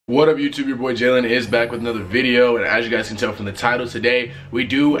What up YouTube, your boy Jaylen is back with another video, and as you guys can tell from the title, today we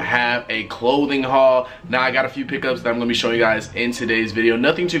do have a clothing haul. Now I got a few pickups that I'm going to be showing you guys in today's video.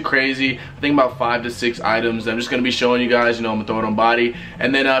 Nothing too crazy, I think about 5 to 6 items I'm just going to be showing you guys. You know, I'm going to throw it on body.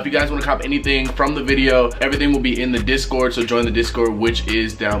 And then if you guys want to cop anything from the video, everything will be in the Discord, so join the Discord, which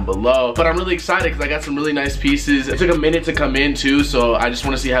is down below. But I'm really excited because I got some really nice pieces. It took a minute to come in too, so I just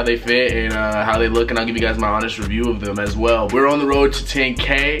want to see how they fit and how they look, and I'll give you guys my honest review of them as well. We're on the road to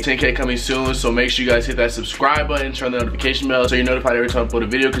 10K coming soon, so make sure you guys hit that subscribe button, turn the notification bell so you're notified every time I upload a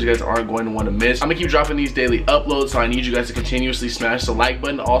video, because you guys aren't going to want to miss. I'm gonna keep dropping these daily uploads, so I need you guys to continuously smash the like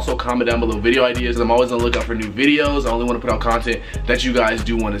button. Also comment down below video ideas. I'm always on the lookout for new videos. I only want to put out content that you guys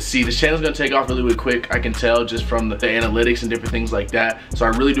do want to see. This channel's gonna take off really quick, I can tell just from the analytics and different things like that. So I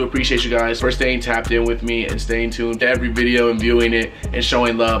really do appreciate you guys for staying tapped in with me and staying tuned to every video and viewing it and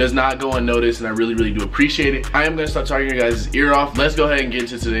showing love. It does not go unnoticed, and I really do appreciate it. I am gonna start talking your guys' ear off. Let's go ahead and get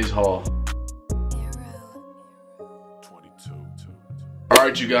into today's haul.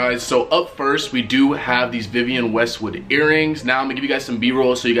 Alright you guys, so up first we do have these Vivienne Westwood earrings. Now I'm gonna give you guys some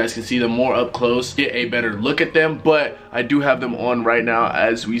b-roll so you guys can see them more up close, get a better look at them, but I do have them on right now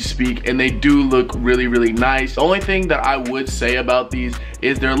as we speak, and they do look really nice. The only thing that I would say about these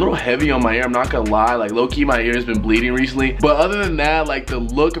is they're a little heavy on my ear, I'm not gonna lie. Like low-key my ear has been bleeding recently, but other than that, like the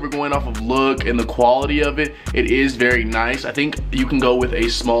look, if we're going off of look and the quality of it, it is very nice. I think you can go with a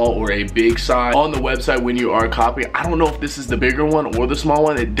small or a big size on the website when you are copying. I don't know if this is the bigger one or the small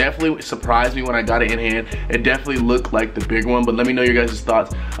one. It definitely surprised me when I got it in hand. It definitely looked like the big one, but let me know your guys'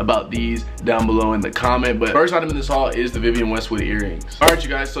 thoughts about these down below in the comment. But first item in this haul is the Vivienne Westwood earrings. Alright you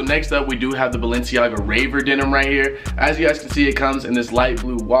guys, so next up we do have the Balenciaga Raver denim right here. As you guys can see, it comes in this light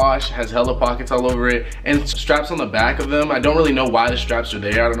blue wash, has hella pockets all over it, and straps on the back of them. I don't really know why the straps are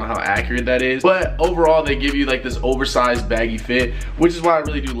there, I don't know how accurate that is, but overall they give you like this oversized baggy fit, which is why I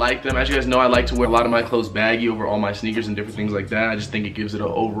really do like them. As you guys know, I like to wear a lot of my clothes baggy over all my sneakers and different things like that. I just think it gives it an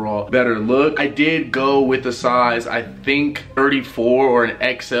overall better look. I did go with a size, I think 34 or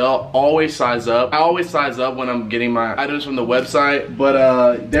an XL. Always size up. I always size up when I'm getting my items from the website,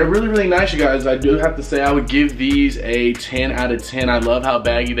 but they're really nice you guys. I do have to say I would give these a 10 out of 10. I love how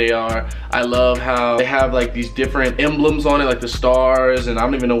baggy they are. I love how they have like these different emblems on it, like the stars, and I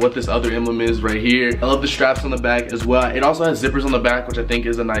don't even know what this other emblem is right here. I love the straps on the back as well. It also has zippers on the back, which I think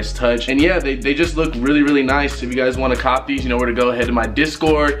is a nice touch. And yeah, they just look really nice. If you guys want to cop these, you know where to go. Head to my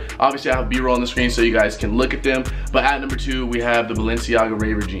Discord. Obviously I have b-roll on the screen so you guys can look at them. But at number 2 we have the Balenciaga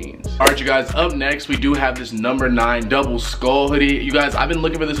Raver jeans. Alright you guys, up next we do have this number 9 double skull hoodie. You guys, I've been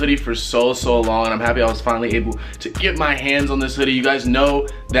looking for this hoodie for so long, and I'm happy I was finally able to get my hands on this hoodie. You guys know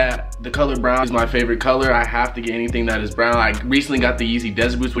that the color brown is my favorite color. I have to get anything that is brown. I recently got the Yeezy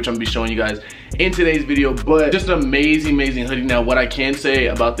Desert Boots, which I'm gonna be showing you guys in today's video, but just an amazing hoodie. Now what I can say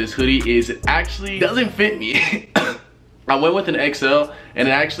about this hoodie is it actually doesn't fit me. I went with an XL, and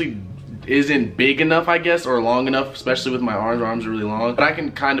it actually isn't big enough, I guess, or long enough, especially with my arms. My arms are really long, but I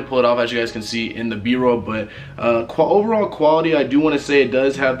can kind of pull it off, as you guys can see in the b-roll. But overall quality, I do want to say it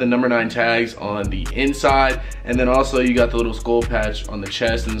does have the number 9 tags on the inside, and then also you got the little skull patch on the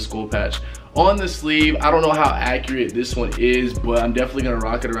chest and the skull patch on the sleeve. I don't know how accurate this one is, but I'm definitely gonna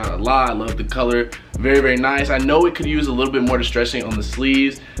rock it around a lot. I love the color, very nice. I know it could use a little bit more distressing on the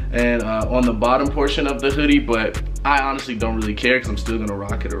sleeves and on the bottom portion of the hoodie, but I honestly don't really care because I'm still gonna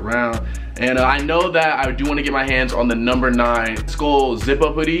rock it around. And I know that I do want to get my hands on the number 9 skull zip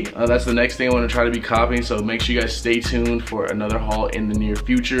up hoodie. That's the next thing I want to try to be copying, so make sure you guys stay tuned for another haul in the near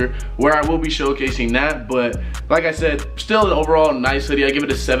future where I will be showcasing that. But like I said, still an overall nice hoodie. I give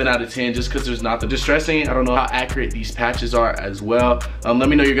it a 7 out of 10 just because there's not the distressing. I don't know how accurate these patches are as well. Let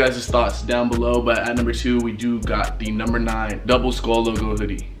me know your guys' thoughts down below. But at number 2 we do got the number 9 double skull logo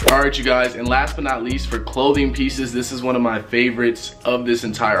hoodie. Alright you guys, and last but not least, for clothing pieces, this is one of my favorites of this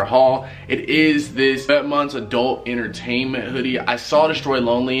entire haul. It is this Vetements adult entertainment hoodie. I saw Destroy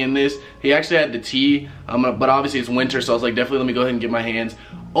Lonely in this. He actually had the tee, but obviously it's winter, so I was like, definitely let me go ahead and get my hands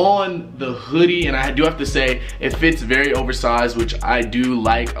on the hoodie. And I do have to say it fits very oversized, which I do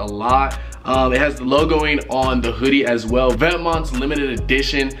like a lot. It has the logoing on the hoodie as well. Vetements limited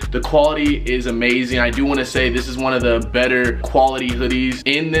edition. The quality is amazing. I do want to say this is one of the better quality hoodies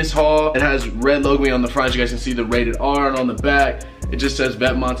in this haul. It has red logoing on the front. You guys can see the rated R, and on the back it just says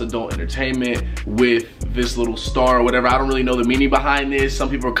Vetements Adult Entertainment with this little star or whatever. I don't really know the meaning behind this. Some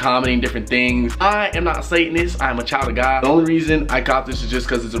people are commenting different things. I am not a Satanist. I am a child of God. The only reason I copped this is just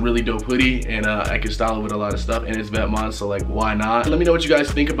because it's a really dope hoodie, and I can style it with a lot of stuff, and it's Vetements, so like, why not? Let me know what you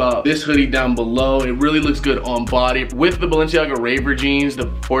guys think about this hoodie down below. It really looks good on body. With the Balenciaga Raver jeans, the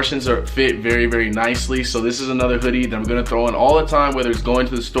proportions fit very, very nicely. So this is another hoodie that I'm gonna throw in all the time, whether it's going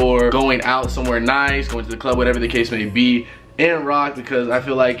to the store, going out somewhere nice, going to the club, whatever the case may be, and rock, because I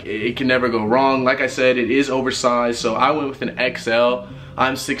feel like it can never go wrong. Like I said, it is oversized, so I went with an XL.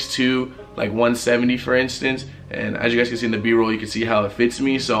 I'm 6'2", like 170 for instance, and as you guys can see in the B-roll, you can see how it fits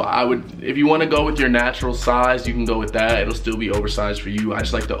me. So I would, if you want to go with your natural size, you can go with that. It'll still be oversized for you. I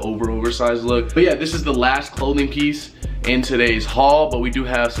just like the oversized look. But yeah, this is the last clothing piece in today's haul, but we do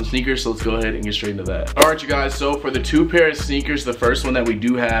have some sneakers, so let's go ahead and get straight into that. All right, you guys, so for the 2 pair of sneakers, the first one that we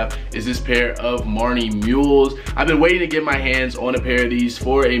do have is this pair of Marni Mules. I've been waiting to get my hands on a pair of these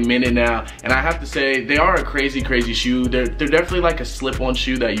for a minute now, and I have to say, they are a crazy shoe. They're definitely like a slip-on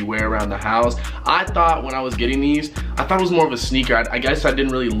shoe that you wear around the house. I thought when I was getting these, I thought it was more of a sneaker. I guess I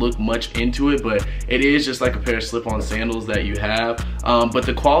didn't really look much into it, but it is just like a pair of slip-on sandals that you have. But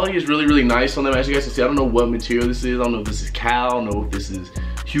the quality is really, really nice on them. As you guys can see, I don't know what material this is. I don't know if this is cow, I don't know if this is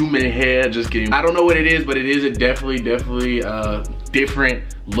human hair, just kidding. I don't know what it is, but it is a definitely different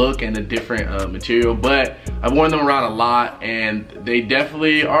look and a different material. But I've worn them around a lot, and they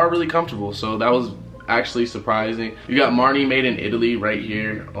definitely are really comfortable. So that was actually surprising. You got Marni made in Italy right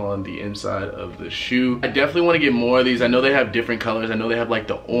here on the inside of the shoe. I definitely want to get more of these. I know they have different colors. I know they have like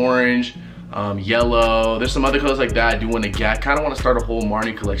the orange, yellow. There's some other colors like that I do want to get. I kind of want to start a whole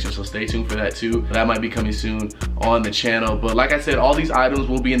Marni collection, so stay tuned for that too. That might be coming soon on the channel. But like I said, all these items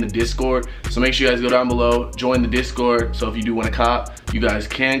will be in the Discord, so make sure you guys go down below, join the Discord, so if you do want to cop, you guys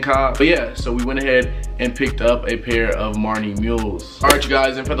can cop. But yeah, so we went ahead and picked up a pair of Marni Mules. All right, you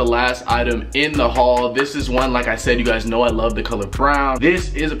guys, and for the last item in the haul, this is one, like I said, you guys know I love the color brown.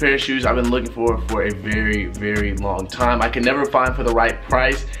 This is a pair of shoes I've been looking for a very long time. I can never find for the right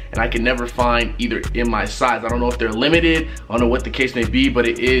price, and I can never find either in my size. I don't know if they're limited, I don't know what the case may be, but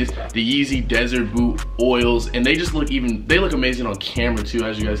it is the Yeezy Desert Boot Oils, and they just look they look amazing on camera too,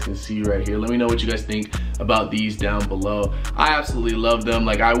 as you guys can see right here. Let me know what you guys think about these down below. I absolutely love them.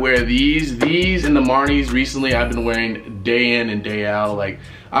 Like, I wear these and the Marnis recently. I've been wearing day in and day out. Like,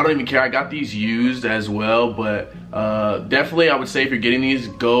 I don't even care. I got these used as well, but definitely I would say if you're getting these,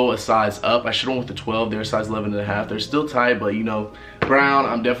 go a size up. I should have went with the 12. They're a size 11.5. They're still tight, but you know, brown,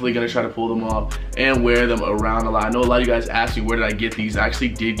 I'm definitely gonna try to pull them off and wear them around a lot. I know a lot of you guys asked me where did I get these. I actually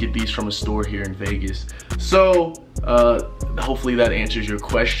did get these from a store here in Vegas. So hopefully that answers your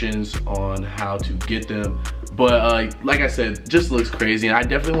questions on how to get them. But like I said, just looks crazy, and I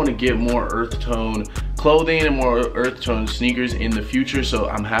definitely want to get more earth tone clothing and more earth tone sneakers in the future, so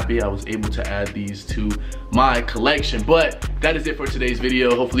I'm happy I was able to add these to my collection. But that is it for today's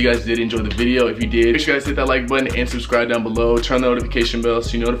video. Hopefully you guys did enjoy the video. If you did, make sure you guys hit that like button and subscribe down below. Turn the notification bell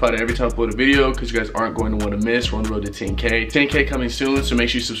so you're notified every time I upload a video, because you guys aren't going to want to miss. We're on the road to 10K. 10K coming soon, so make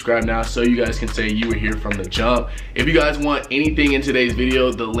sure you subscribe now so you guys can say you were here from the jump. If you guys want anything in today's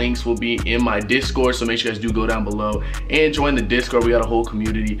video, the links will be in my Discord, so make sure you guys do go down below and join the Discord. We got a whole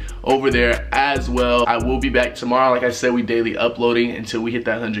community over there as well. I will be back tomorrow. Like I said, we daily uploading until we hit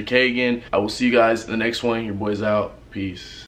that 100K again. I will see you guys in the next one. Your boy's out. Peace.